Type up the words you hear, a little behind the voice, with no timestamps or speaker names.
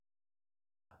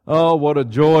Oh, what a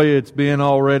joy it's been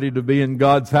already to be in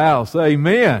God's house.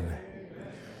 Amen.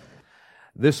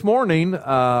 This morning,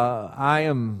 I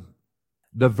am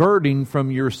diverting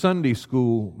from your Sunday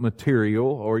school material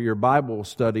or your Bible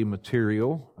study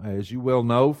material. As you well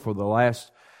know, for the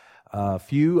last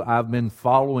few, I've been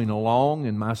following along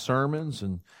in my sermons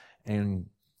and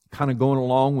kind of going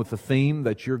along with the theme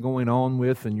that you're going on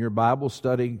with in your Bible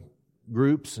study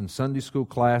groups and Sunday school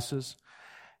classes.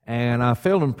 And I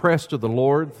felt impressed of the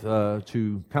Lord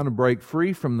to kind of break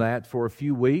free from that for a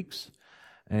few weeks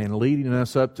and leading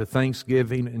us up to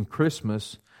Thanksgiving and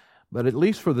Christmas, but at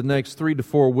least for the next 3 to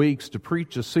 4 weeks to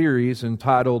preach a series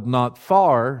entitled Not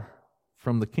Far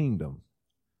from the Kingdom.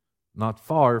 Not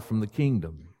Far from the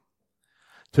Kingdom.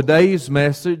 Today's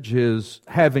message is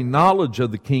having knowledge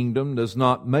of the kingdom does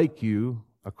not make you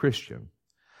a Christian.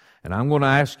 And I'm going to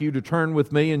ask you to turn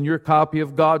with me in your copy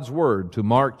of God's Word to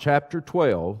Mark chapter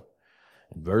 12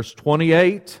 and verse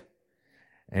 28.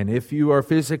 And if you are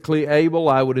physically able,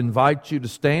 I would invite you to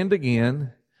stand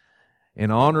again in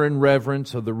honor and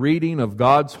reverence of the reading of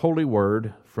God's holy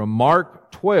Word from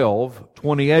Mark 12,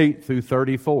 28 through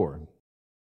 34.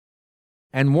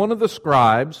 And one of the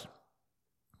scribes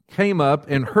came up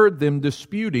and heard them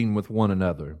disputing with one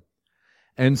another,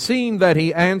 and seeing that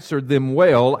he answered them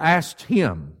well, asked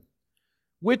him,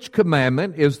 "Which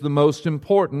commandment is the most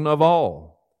important of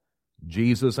all?"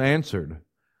 Jesus answered,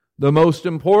 "The most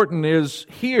important is,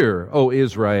 Hear, O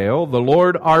Israel, the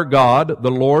Lord our God,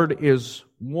 the Lord is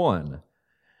one.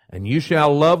 And you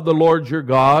shall love the Lord your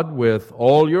God with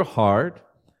all your heart,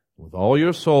 with all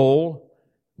your soul,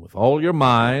 with all your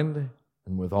mind,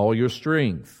 and with all your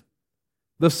strength.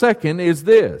 The second is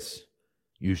this,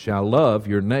 you shall love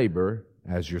your neighbor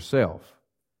as yourself.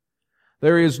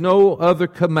 There is no other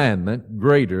commandment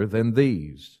greater than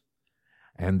these."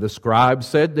 And the scribe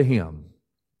said to him,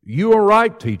 "You are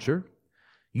right, teacher.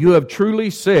 You have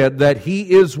truly said that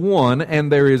He is one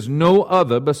and there is no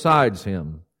other besides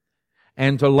Him.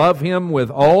 And to love Him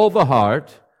with all the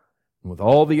heart, with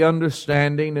all the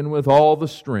understanding, and with all the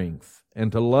strength,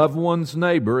 and to love one's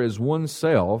neighbor as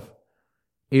oneself,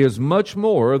 is much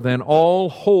more than all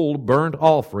whole burnt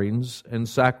offerings and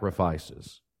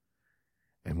sacrifices."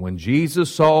 And when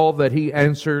Jesus saw that he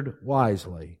answered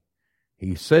wisely,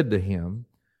 he said to him,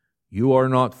 "You are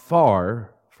not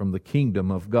far from the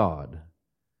kingdom of God."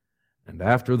 And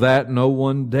after that, no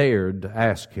one dared to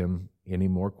ask him any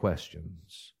more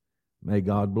questions. May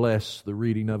God bless the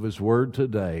reading of His Word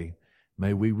today.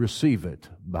 May we receive it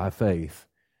by faith.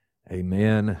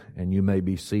 Amen. And you may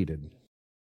be seated.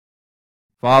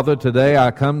 Father, today I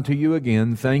come to you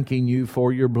again, thanking you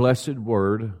for your blessed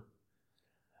Word,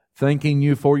 thanking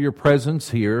you for your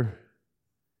presence here,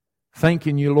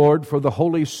 thanking you, Lord, for the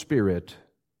Holy Spirit.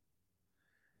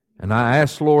 And I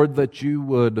ask, Lord, that you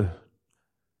would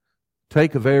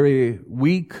take a very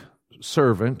weak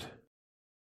servant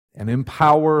and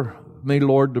empower me,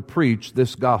 Lord, to preach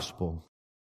this gospel.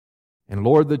 And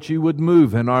Lord, that you would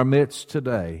move in our midst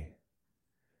today.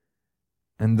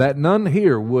 And that none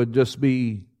here would just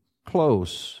be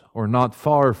close or not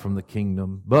far from the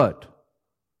kingdom, but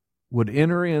would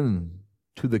enter in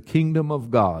to the kingdom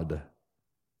of God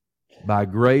by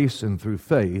grace and through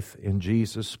faith in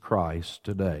Jesus Christ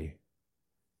today.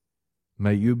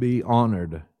 May you be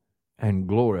honored and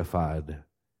glorified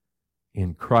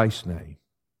in Christ's name.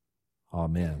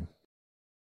 Amen.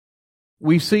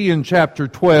 We see in chapter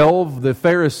 12 the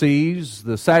Pharisees,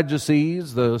 the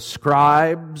Sadducees, the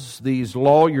scribes, these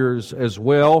lawyers as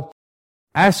well,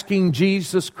 asking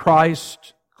Jesus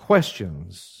Christ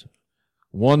questions.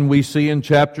 One we see in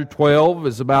chapter 12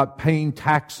 is about paying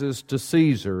taxes to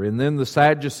Caesar, and then the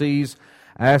Sadducees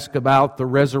ask about the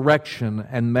resurrection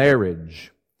and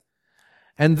marriage.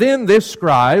 And then this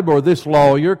scribe or this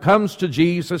lawyer comes to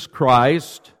Jesus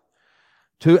Christ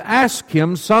to ask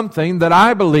Him something that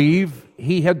I believe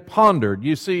he had pondered.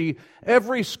 You see,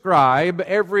 every scribe,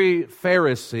 every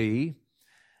Pharisee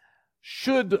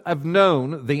should have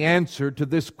known the answer to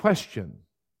this question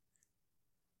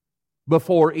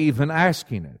before even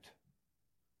asking it.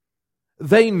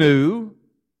 They knew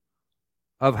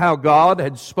of how God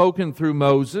had spoken through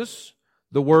Moses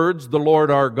the words, "The Lord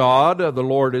our God, the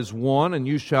Lord is one, and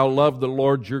you shall love the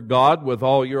Lord your God with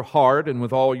all your heart and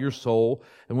with all your soul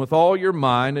and with all your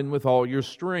mind and with all your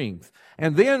strength."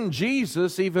 And then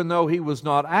Jesus, even though He was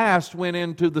not asked, went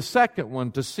into the second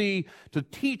one to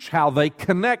teach how they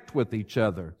connect with each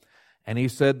other. And He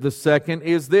said, the second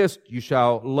is this, you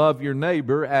shall love your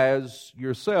neighbor as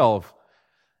yourself.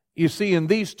 You see, in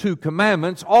these two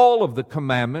commandments, all of the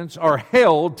commandments are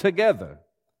held together.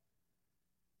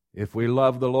 If we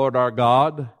love the Lord our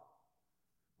God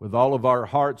with all of our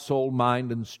heart, soul,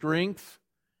 mind, and strength,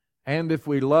 and if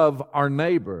we love our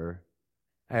neighbor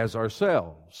as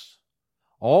ourselves.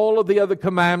 All of the other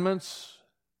commandments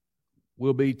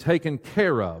will be taken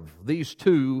care of. These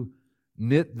two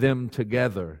knit them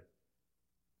together.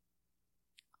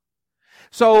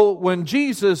 So when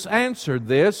Jesus answered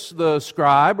this, the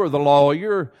scribe or the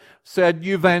lawyer said,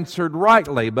 "You've answered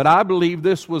rightly." But I believe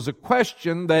this was a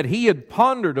question that he had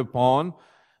pondered upon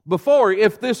before.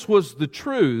 If this was the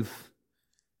truth,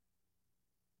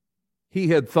 he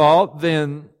had thought,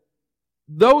 then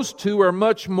those two are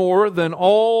much more than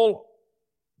all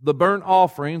the burnt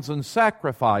offerings and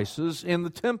sacrifices in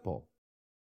the temple.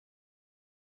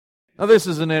 Now this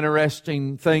is an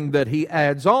interesting thing that he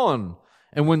adds on.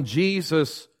 And when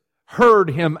Jesus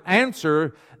heard him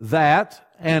answer that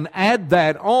and add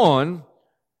that on,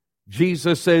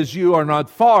 Jesus says, "You are not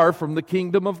far from the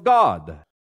kingdom of God."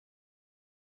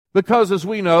 Because as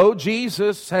we know,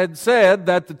 Jesus had said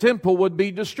that the temple would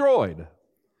be destroyed.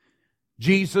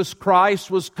 Jesus Christ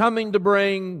was coming to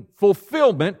bring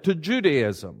fulfillment to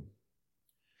Judaism.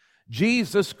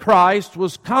 Jesus Christ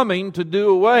was coming to do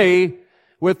away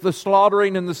with the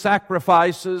slaughtering and the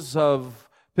sacrifices of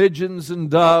pigeons and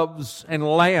doves and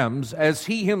lambs, as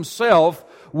He Himself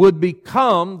would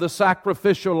become the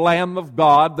sacrificial Lamb of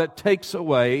God that takes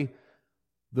away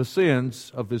the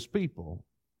sins of His people.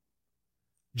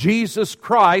 Jesus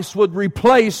Christ would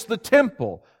replace the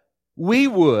temple. We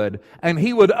would, and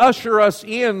He would usher us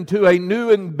into a new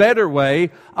and better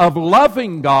way of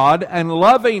loving God and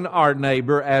loving our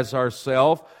neighbor as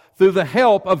ourselves through the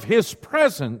help of His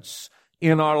presence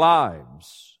in our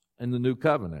lives in the new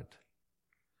covenant.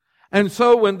 And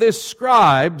so when this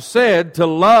scribe said to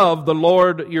love the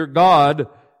Lord your God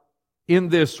in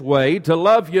this way, to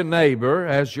love your neighbor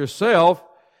as yourself,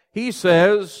 he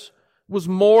says, was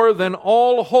more than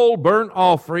all whole burnt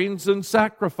offerings and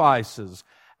sacrifices.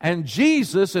 And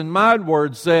Jesus, in my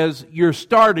word, says, you're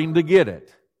starting to get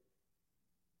it.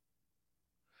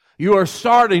 You are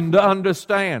starting to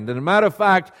understand. And as a matter of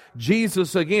fact,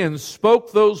 Jesus again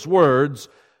spoke those words,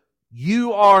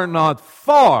 "You are not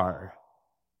far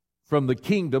from the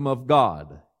kingdom of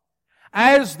God."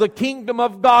 As the kingdom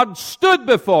of God stood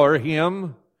before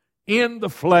him in the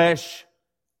flesh,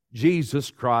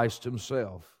 Jesus Christ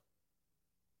Himself.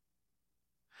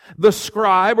 The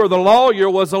scribe or the lawyer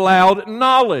was allowed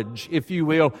knowledge, if you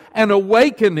will, an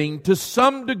awakening to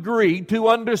some degree to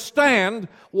understand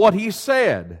what he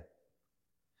said.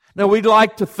 Now we'd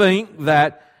like to think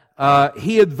that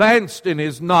he advanced in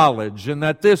his knowledge and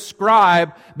that this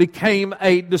scribe became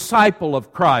a disciple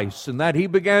of Christ and that he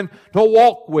began to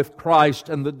walk with Christ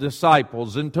and the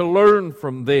disciples and to learn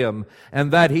from them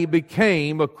and that he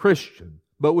became a Christian.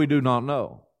 But we do not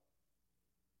know.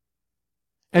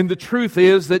 And the truth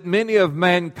is that many of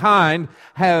mankind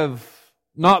have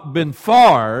not been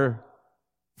far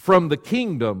from the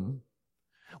kingdom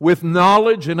with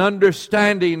knowledge and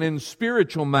understanding in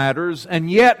spiritual matters and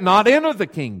yet not enter the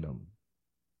kingdom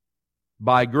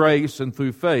by grace and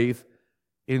through faith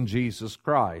in Jesus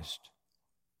Christ.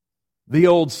 The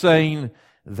old saying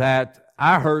that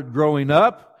I heard growing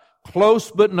up, close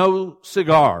but no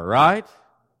cigar, right?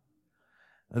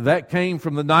 That came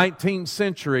from the 19th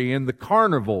century in the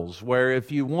carnivals, where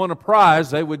if you won a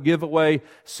prize, they would give away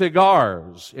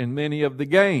cigars in many of the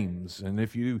games. And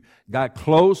if you got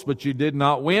close but you did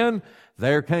not win,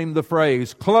 there came the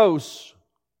phrase, close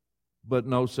but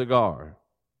no cigar.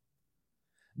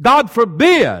 God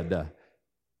forbid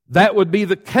that would be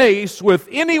the case with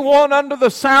anyone under the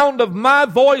sound of my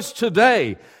voice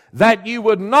today, that you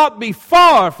would not be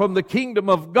far from the kingdom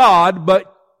of God,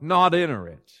 but not enter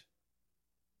it.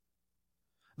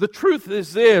 The truth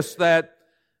is this, that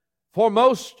for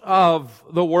most of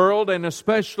the world, and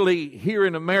especially here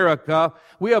in America,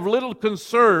 we have little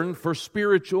concern for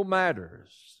spiritual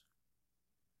matters.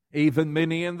 Even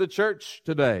many in the church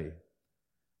today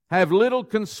have little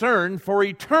concern for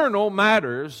eternal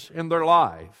matters in their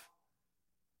life.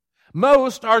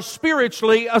 Most are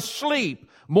spiritually asleep,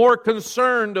 more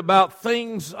concerned about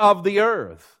things of the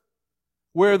earth,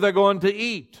 where they're going to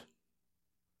eat,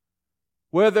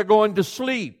 where they're going to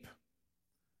sleep,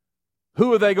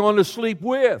 who are they going to sleep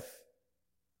with,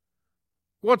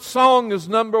 what song is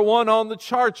number one on the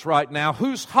charts right now,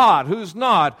 who's hot, who's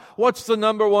not, what's the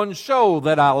number one show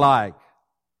that I like,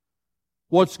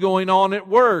 what's going on at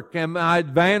work, am I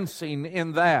advancing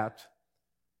in that,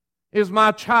 is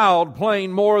my child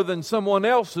playing more than someone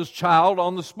else's child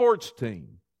on the sports team.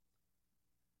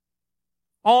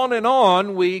 On and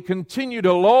on, we continue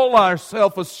to lull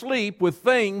ourselves asleep with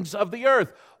things of the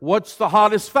earth. What's the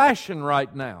hottest fashion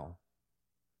right now?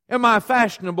 Am I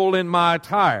fashionable in my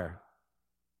attire?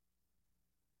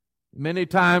 Many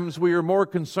times we are more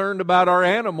concerned about our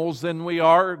animals than we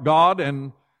are God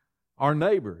and our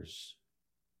neighbors.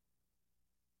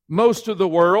 Most of the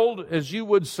world, as you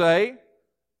would say,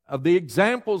 of the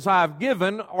examples I've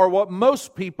given are what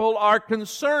most people are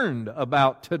concerned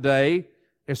about today,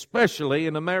 especially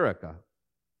in America.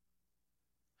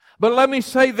 But let me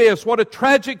say this, what a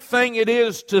tragic thing it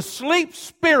is to sleep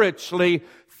spiritually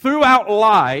throughout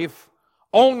life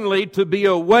only to be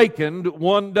awakened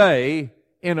one day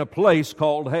in a place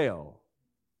called hell.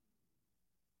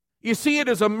 You see, it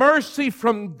is a mercy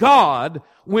from God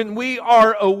when we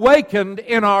are awakened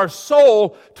in our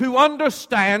soul to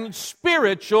understand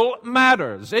spiritual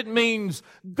matters. It means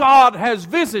God has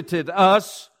visited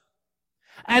us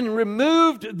and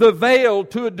removed the veil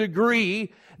to a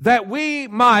degree that we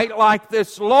might, like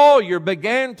this lawyer,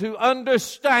 begin to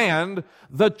understand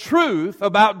the truth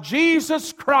about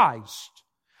Jesus Christ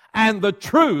and the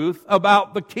truth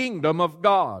about the kingdom of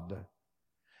God.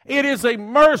 It is a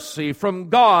mercy from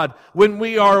God when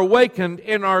we are awakened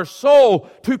in our soul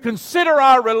to consider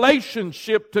our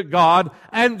relationship to God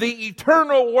and the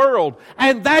eternal world.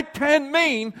 And that can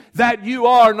mean that you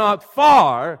are not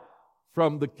far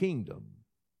from the kingdom.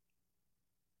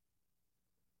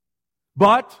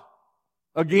 But,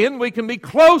 again, we can be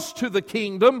close to the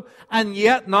kingdom and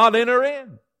yet not enter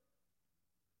in.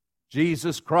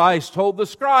 Jesus Christ told the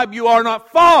scribe, you are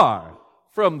not far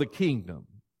from the kingdom.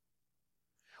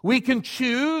 We can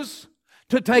choose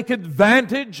to take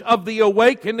advantage of the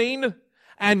awakening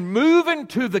and move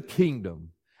into the kingdom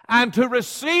and to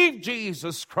receive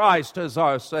Jesus Christ as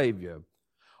our Savior.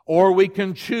 Or we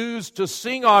can choose to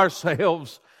sing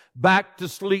ourselves back to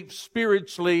sleep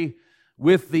spiritually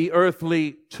with the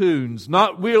earthly tunes,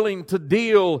 not willing to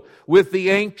deal with the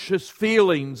anxious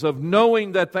feelings of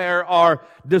knowing that there are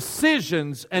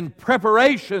decisions and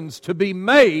preparations to be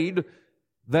made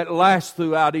that last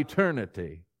throughout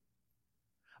eternity.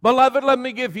 Beloved, let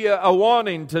me give you a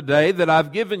warning today that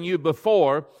I've given you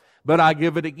before, but I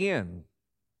give it again.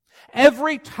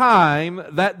 Every time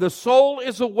that the soul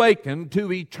is awakened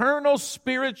to eternal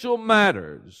spiritual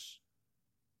matters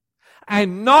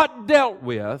and not dealt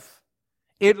with,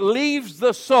 it leaves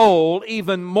the soul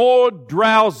even more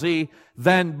drowsy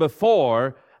than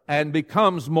before and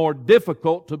becomes more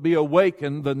difficult to be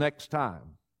awakened the next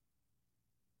time.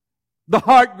 The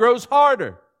heart grows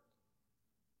harder.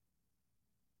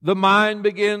 The mind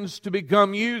begins to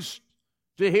become used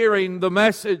to hearing the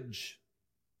message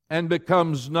and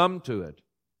becomes numb to it.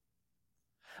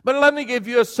 But let me give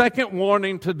you a second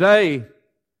warning today.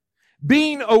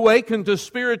 Being awakened to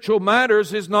spiritual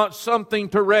matters is not something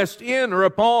to rest in or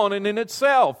upon and in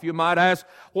itself. You might ask,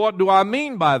 what do I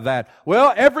mean by that?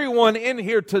 Well, everyone in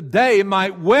here today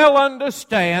might well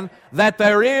understand that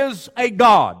there is a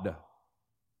God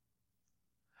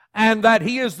and that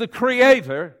He is the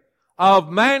creator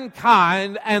of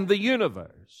mankind and the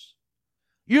universe.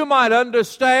 You might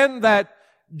understand that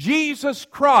Jesus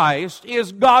Christ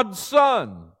is God's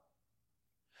Son.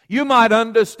 You might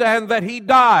understand that He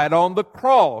died on the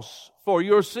cross for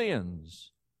your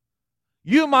sins.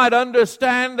 You might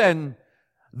understand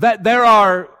that there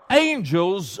are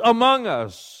angels among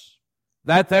us,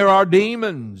 that there are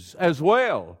demons as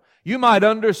well. You might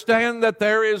understand that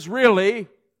there is really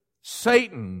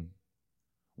Satan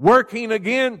working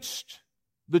against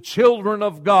the children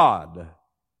of God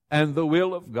and the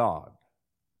will of God.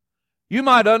 You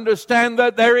might understand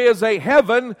that there is a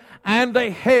heaven and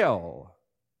a hell.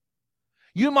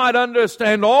 You might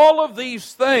understand all of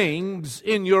these things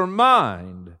in your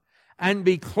mind and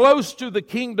be close to the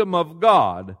kingdom of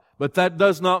God, but that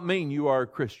does not mean you are a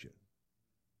Christian.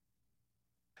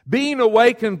 Being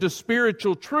awakened to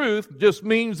spiritual truth just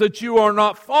means that you are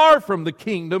not far from the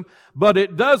kingdom, but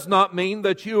it does not mean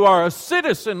that you are a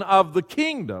citizen of the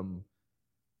kingdom.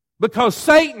 Because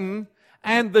Satan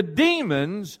and the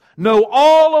demons know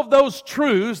all of those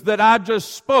truths that I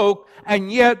just spoke,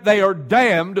 and yet they are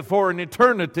damned for an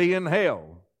eternity in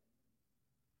hell.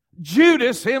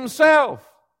 Judas himself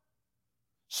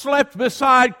slept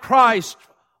beside Christ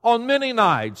on many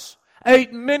nights,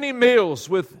 ate many meals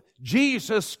with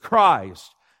Jesus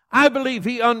Christ. I believe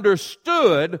he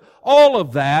understood all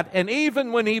of that, and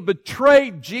even when he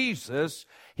betrayed Jesus,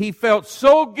 he felt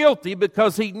so guilty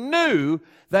because he knew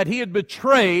that he had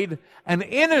betrayed an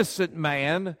innocent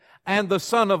man and the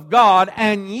Son of God,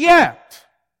 and yet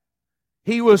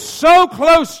he was so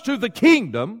close to the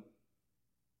kingdom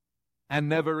and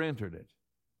never entered it.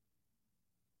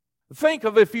 Think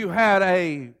of if you had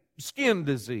a skin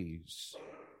disease,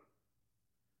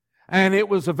 and it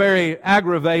was a very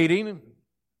aggravating,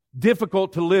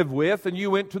 difficult to live with, and you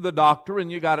went to the doctor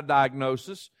and you got a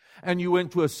diagnosis. and you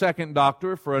went to a second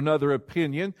doctor for another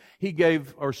opinion. He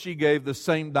gave or she gave the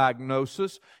same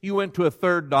diagnosis. You went to a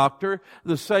third doctor,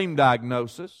 the same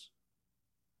diagnosis.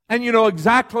 And you know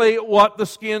exactly what the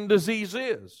skin disease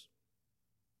is.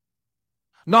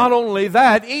 Not only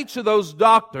that, each of those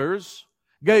doctors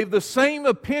gave the same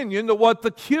opinion to what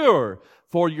the cure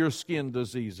for your skin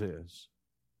disease is.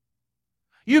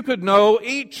 You could know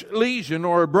each lesion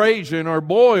or abrasion or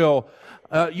boil.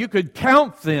 You could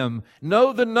count them,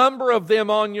 know the number of them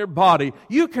on your body.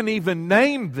 You can even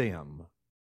name them.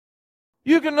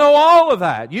 You can know all of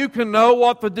that. You can know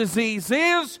what the disease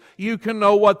is. You can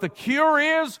know what the cure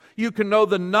is. You can know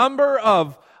the number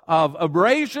of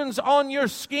abrasions on your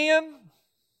skin.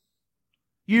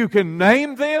 You can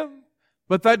name them,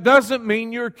 but that doesn't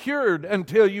mean you're cured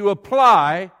until you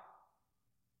apply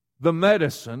the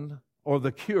medicine or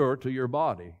the cure to your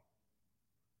body.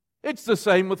 It's the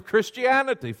same with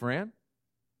Christianity, friend.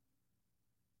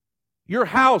 Your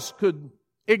house could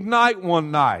ignite one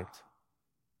night,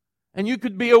 and you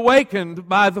could be awakened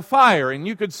by the fire, and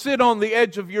you could sit on the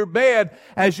edge of your bed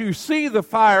as you see the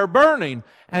fire burning,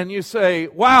 and you say,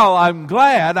 wow, I'm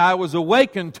glad I was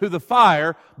awakened to the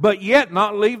fire, but yet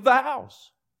not leave the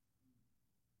house.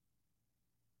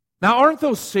 Now, aren't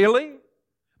those silly?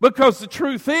 Because the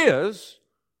truth is,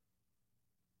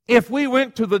 if we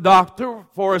went to the doctor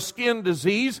for a skin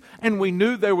disease and we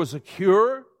knew there was a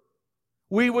cure,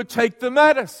 we would take the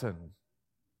medicine,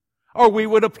 or we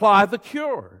would apply the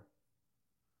cure.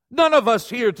 None of us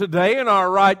here today in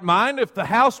our right mind, if the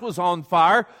house was on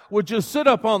fire, would just sit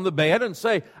up on the bed and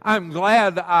say, I'm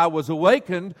glad I was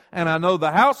awakened and I know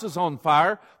the house is on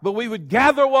fire, but we would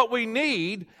gather what we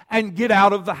need and get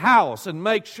out of the house and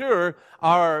make sure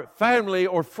our family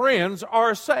or friends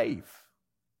are safe.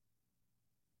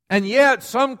 And yet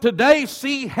some today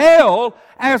see hell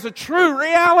as a true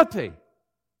reality.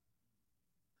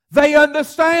 They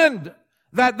understand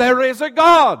that there is a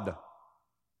God,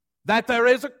 that there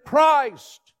is a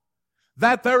Christ,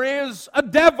 that there is a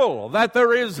devil, that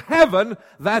there is heaven,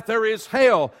 that there is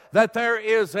hell, that there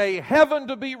is a heaven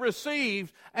to be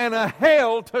received and a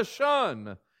hell to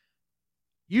shun.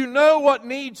 You know what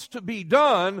needs to be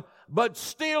done, but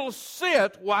still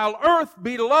sit while earth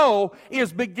below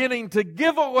is beginning to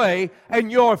give away and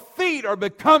your feet are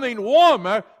becoming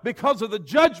warmer because of the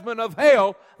judgment of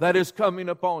hell that is coming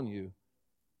upon you.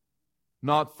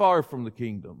 Not far from the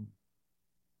kingdom,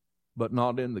 but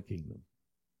not in the kingdom.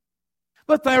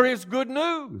 But there is good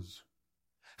news.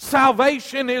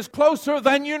 Salvation is closer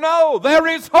than you know. There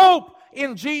is hope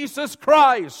in Jesus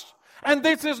Christ. And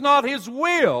this is not His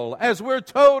will, as we're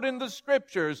told in the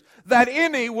Scriptures, that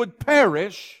any would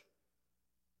perish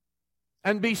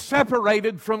and be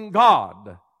separated from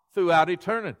God throughout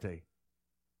eternity.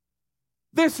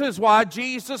 This is why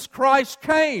Jesus Christ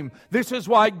came. This is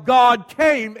why God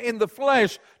came in the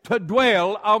flesh to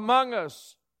dwell among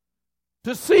us,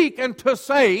 to seek and to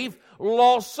save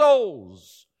lost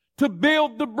souls, to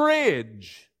build the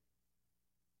bridge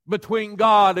between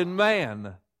God and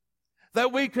man,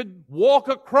 that we could walk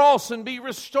across and be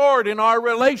restored in our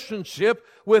relationship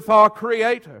with our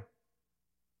Creator.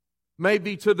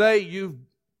 Maybe today you've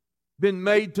been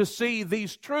made to see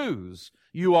these truths.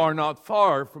 You are not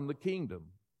far from the kingdom.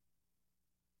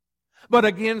 But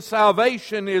again,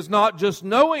 salvation is not just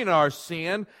knowing our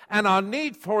sin and our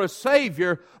need for a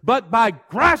Savior, but by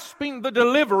grasping the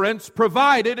deliverance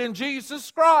provided in Jesus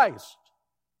Christ.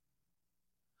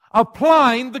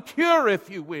 Applying the cure, if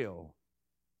you will.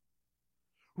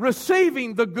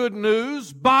 Receiving the good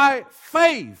news by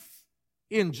faith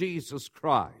in Jesus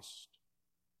Christ.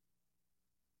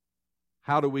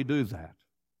 How do we do that?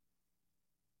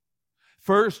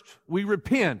 First, we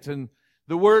repent, and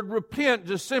the word repent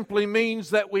just simply means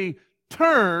that we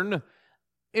turn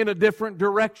in a different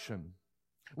direction.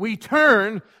 We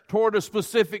turn toward a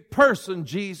specific person,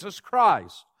 Jesus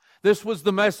Christ. This was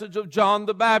the message of John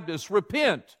the Baptist.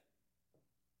 Repent.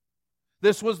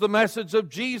 This was the message of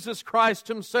Jesus Christ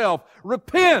Himself.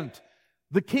 Repent,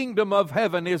 the kingdom of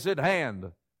heaven is at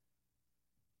hand.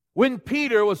 When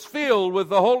Peter was filled with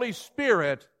the Holy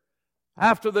Spirit,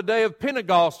 after the day of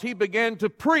Pentecost, he began to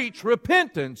preach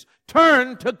repentance.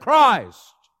 Turn to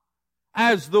Christ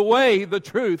as the way, the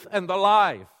truth, and the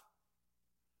life.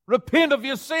 Repent of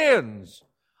your sins.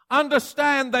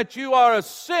 Understand that you are a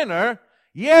sinner.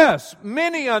 Yes,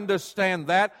 many understand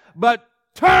that, but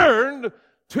turn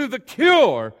to the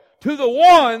cure, to the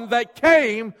one that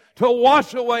came to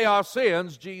wash away our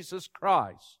sins, Jesus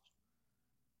Christ.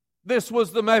 This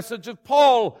was the message of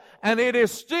Paul, and it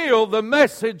is still the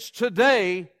message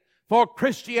today for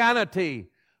Christianity.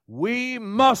 We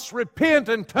must repent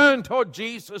and turn toward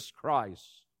Jesus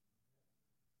Christ.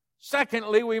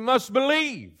 Secondly, we must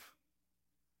believe.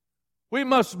 We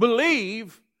must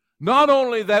believe not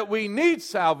only that we need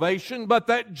salvation, but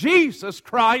that Jesus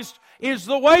Christ is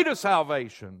the way to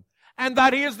salvation, and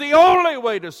that He is the only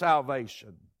way to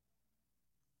salvation.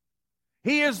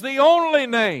 He is the only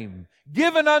name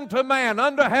given unto man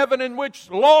under heaven in which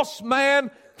lost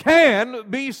man can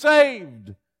be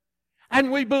saved.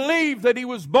 And we believe that He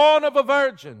was born of a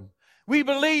virgin. We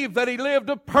believe that He lived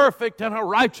a perfect and a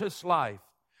righteous life.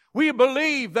 We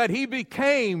believe that He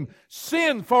became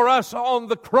sin for us on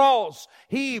the cross.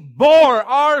 He bore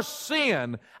our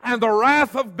sin, and the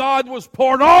wrath of God was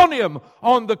poured on Him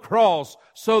on the cross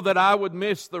so that I would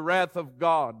miss the wrath of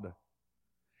God.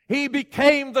 He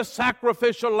became the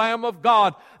sacrificial Lamb of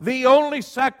God, the only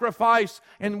sacrifice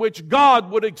in which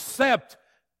God would accept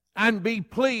and be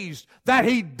pleased, that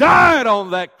He died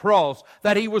on that cross,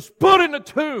 that He was put in a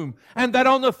tomb, and that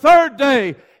on the third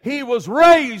day He was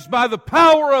raised by the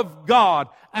power of God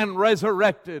and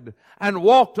resurrected and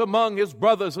walked among His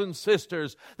brothers and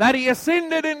sisters, that He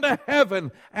ascended into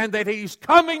heaven, and that He's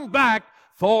coming back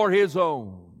for His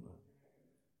own.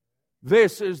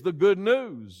 This is the good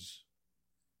news,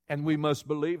 and we must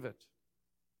believe it.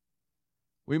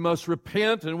 We must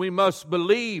repent and we must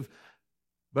believe,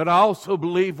 but I also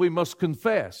believe we must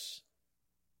confess.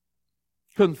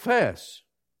 Confess.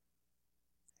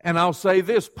 And I'll say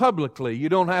this publicly. You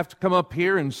don't have to come up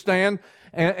here and stand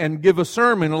and give a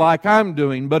sermon like I'm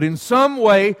doing. But in some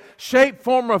way, shape,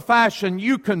 form, or fashion,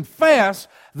 you confess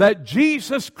that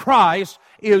Jesus Christ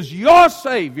is your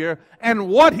Savior, and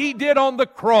what He did on the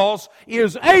cross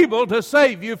is able to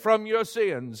save you from your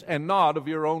sins and not of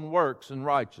your own works and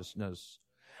righteousness.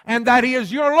 And that He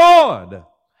is your Lord,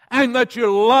 and that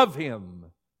you love Him.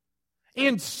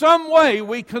 In some way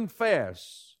we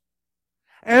confess.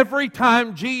 Every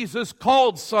time Jesus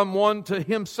called someone to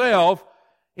Himself,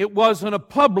 it was in a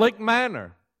public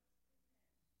manner.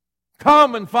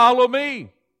 Come and follow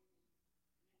me.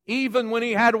 Even when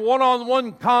He had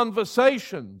one-on-one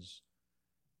conversations,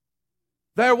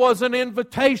 there was an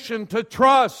invitation to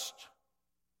trust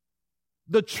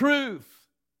the truth,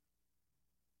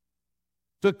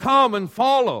 to come and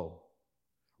follow.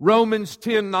 Romans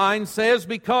 10:9 says,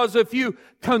 because if you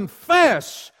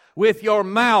confess with your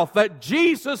mouth that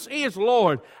Jesus is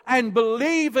Lord and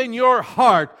believe in your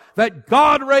heart that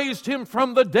God raised Him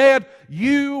from the dead,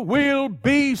 you will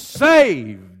be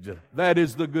saved. That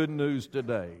is the good news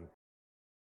today.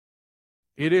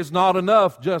 It is not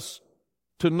enough just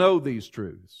to know these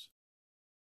truths,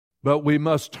 but we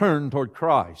must turn toward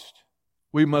Christ.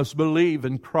 We must believe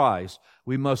in Christ.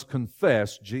 We must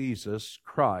confess Jesus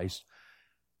Christ.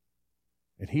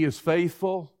 And He is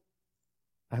faithful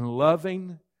and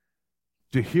loving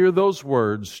to hear those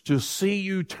words, to see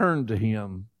you turn to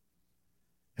Him,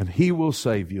 and He will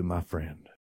save you, my friend.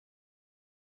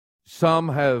 Some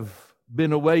have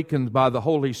been awakened by the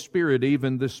Holy Spirit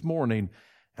even this morning,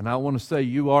 and I want to say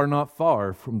you are not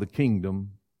far from the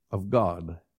kingdom of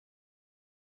God.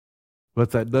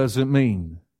 But that doesn't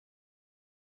mean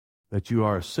that you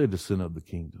are a citizen of the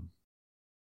kingdom.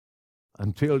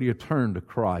 Until you turn to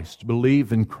Christ,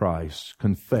 believe in Christ,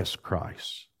 confess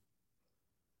Christ.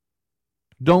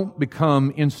 Don't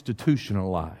become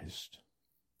institutionalized.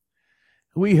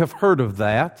 We have heard of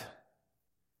that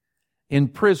in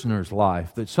prisoner's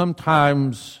life, that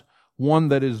sometimes one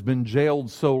that has been jailed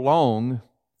so long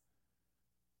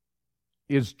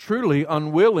is truly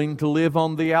unwilling to live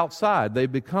on the outside. They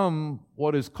become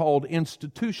what is called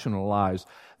institutionalized.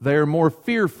 They're more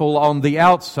fearful on the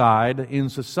outside in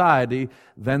society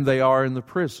than they are in the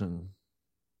prison.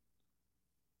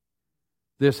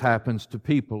 This happens to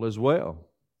people as well.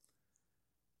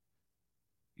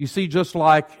 You see, just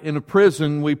like in a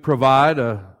prison we provide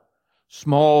a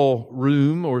small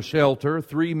room or shelter,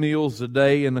 3 meals a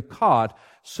day in a cot,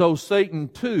 so Satan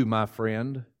too, my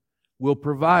friend, will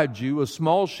provide you a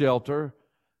small shelter,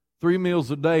 3 meals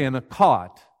a day in a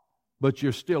cot, but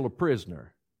you're still a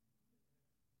prisoner.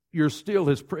 You're still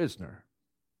his prisoner.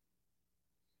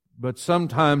 But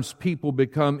sometimes people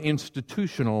become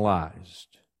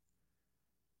institutionalized.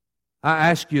 I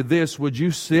ask you this, would you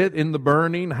sit in the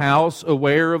burning house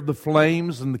aware of the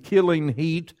flames and the killing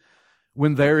heat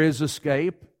when there is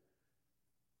escape?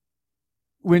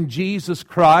 When Jesus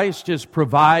Christ is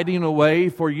providing a way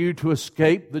for you to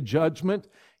escape the judgment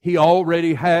He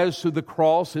already has through the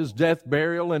cross, His death,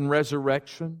 burial, and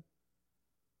resurrection?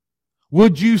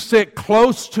 Would you sit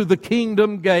close to the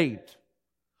kingdom gate,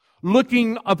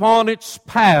 looking upon its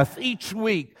path each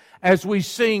week as we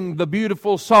sing the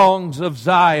beautiful songs of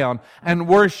Zion and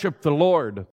worship the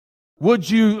Lord? Would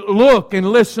you look and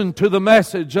listen to the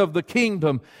message of the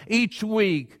kingdom each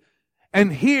week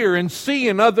and hear and see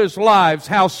in others' lives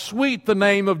how sweet the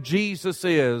name of Jesus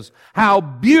is, how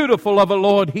beautiful of a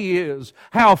Lord He is,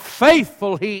 how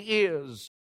faithful He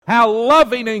is, how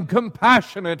loving and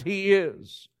compassionate He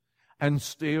is, and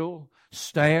still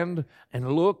stand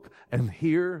and look and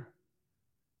hear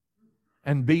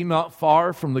and be not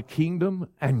far from the kingdom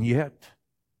and yet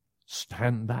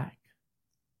stand back.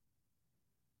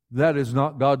 That is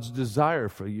not God's desire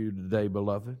for you today,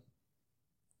 beloved.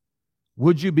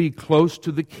 Would you be close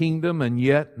to the kingdom and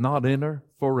yet not enter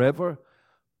forever,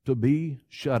 to be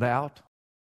shut out?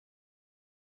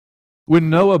 When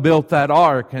Noah built that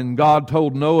ark and God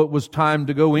told Noah it was time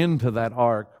to go into that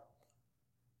ark,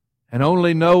 and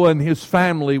only Noah and his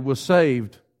family was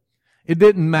saved, it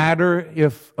didn't matter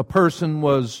if a person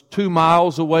was 2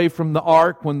 miles away from the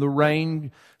ark when the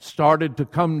rain started to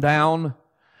come down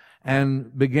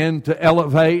and begin to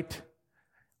elevate,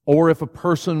 or if a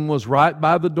person was right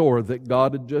by the door that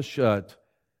God had just shut.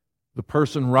 The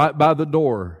person right by the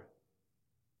door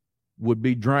would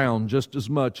be drowned just as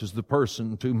much as the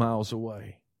person 2 miles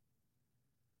away.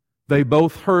 They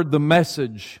both heard the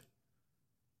message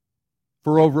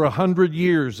for over 100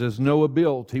 years as Noah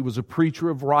built. He was a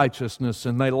preacher of righteousness,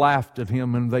 and they laughed at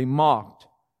him and they mocked.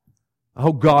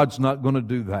 Oh, God's not going to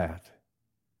do that.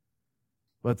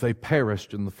 But they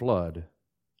perished in the flood.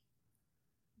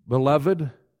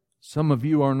 Beloved, some of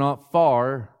you are not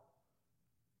far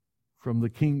from the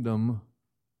kingdom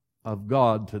of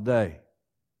God today.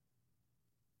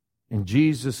 And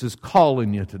Jesus is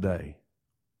calling you today,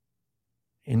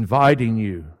 inviting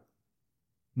you,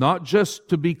 not just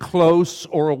to be close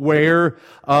or aware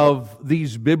of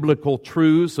these biblical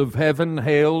truths of heaven,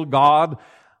 hell, God,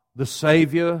 the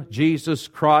Savior, Jesus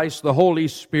Christ, the Holy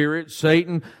Spirit,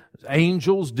 Satan,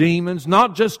 angels, demons,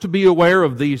 not just to be aware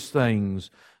of these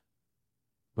things,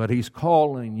 but He's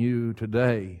calling you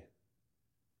today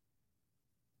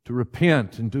to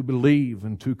repent and to believe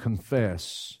and to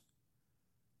confess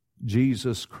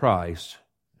Jesus Christ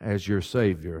as your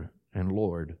Savior and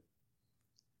Lord.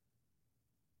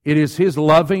 It is His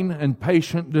loving and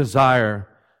patient desire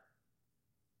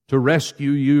to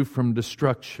rescue you from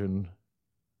destruction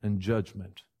and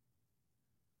judgment.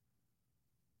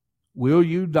 Will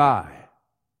you die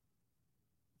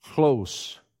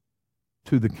close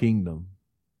to the kingdom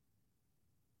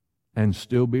and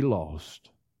still be lost?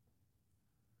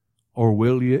 Or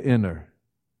will you enter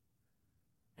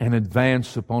and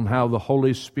advance upon how the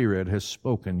Holy Spirit has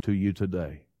spoken to you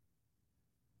today?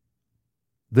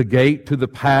 The gate to the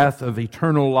path of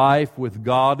eternal life with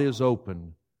God is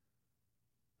open,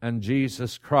 and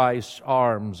Jesus Christ's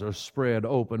arms are spread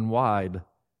open wide,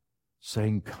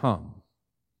 saying, "Come."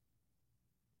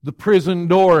 The prison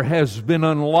door has been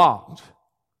unlocked,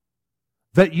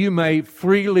 that you may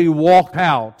freely walk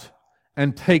out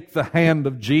and take the hand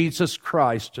of Jesus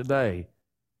Christ today.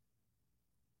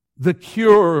 The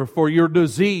cure for your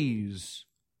disease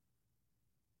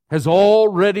has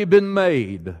already been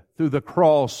made through the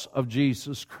cross of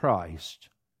Jesus Christ.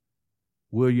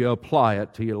 Will you apply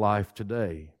it to your life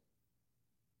today?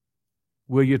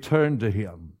 Will you turn to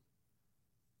Him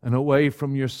and away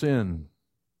from your sin?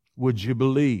 Would you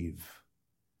believe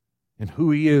in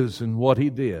who He is and what He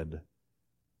did?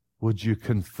 Would you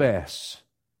confess,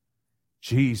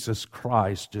 Jesus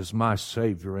Christ is my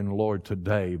Savior and Lord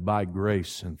today by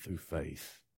grace and through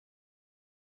faith?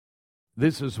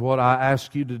 This is what I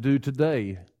ask you to do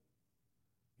today,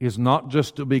 is not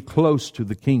just to be close to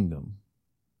the kingdom,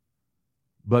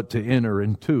 but to enter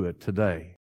into it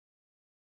today.